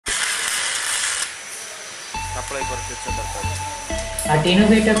At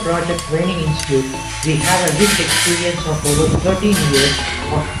Innovator Project Training Institute, we have a rich experience of over 13 years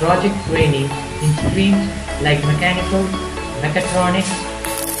of project training in streams like mechanical, mechatronics,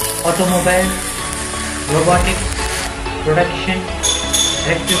 automobile, robotics, production,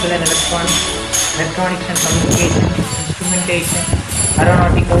 electrical and electronics and communication, instrumentation,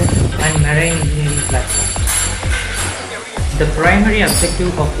 aeronautical and marine engineering platforms. The primary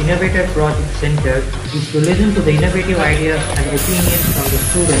objective of Innovator Project Center is to listen to the innovative ideas and opinions from the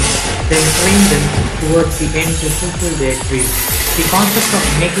students, then train them towards the end to fulfill their dreams. The concept of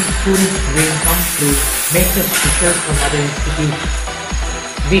making students' dreams come true makes us different from other institutions.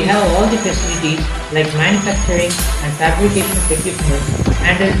 We have all the facilities like manufacturing and fabrication equipment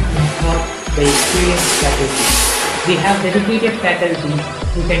handled and taught by experienced faculty. We have dedicated faculty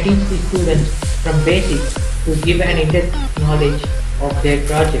who can teach the students from basics to give an in-depth knowledge of their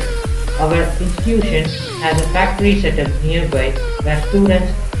project. Our institution has a factory setup nearby where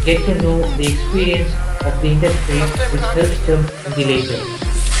students get to know the experience of the industry which helps them in the later.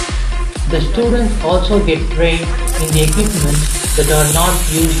 The students also get trained in the equipment that are not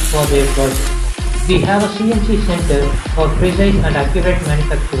used for their project. We have a CNC center for precise and accurate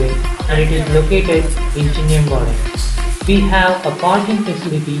manufacturing and it is located in Coimbatore. We have a parking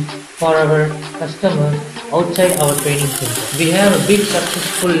facility for our customers outside our training center. We have a big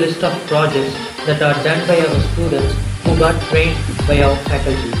successful list of projects that are done by our students who got trained by our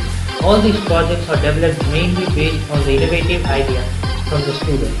faculty. All these projects are developed mainly based on the innovative ideas from the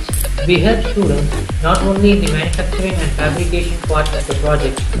students. We help students not only in the manufacturing and fabrication part of the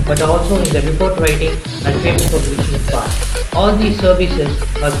project but also in the report writing and paper publishing part. All these services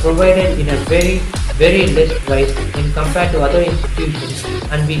are provided in a very less price when compared to other institutions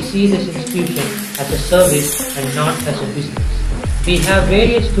and we see this institution as a service and not as a business. We have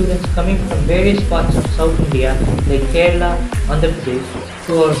various students coming from various parts of South India like Kerala, Andhra Pradesh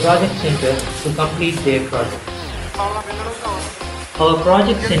to our project center to complete their projects. Our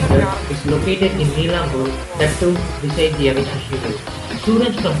project center is located in Neelambur, that too beside the Avinashi Road.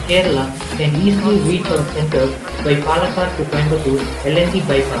 Students from Kerala can easily reach our center by Palakkad to Coimbatore LNT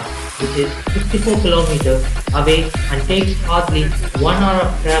bypass, which is 64 km away and takes hardly 1 hour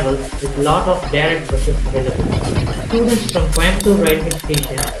of travel with lot of direct buses available. Students from Coimbatore railway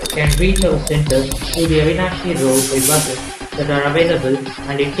station can reach our center through the Avinashi Road by buses that are available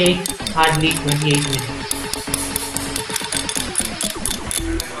and it takes hardly 28 minutes.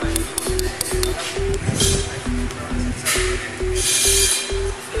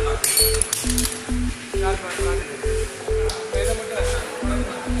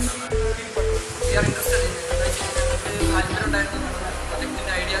 We are interested in project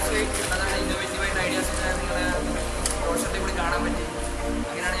ideas, innovative ideas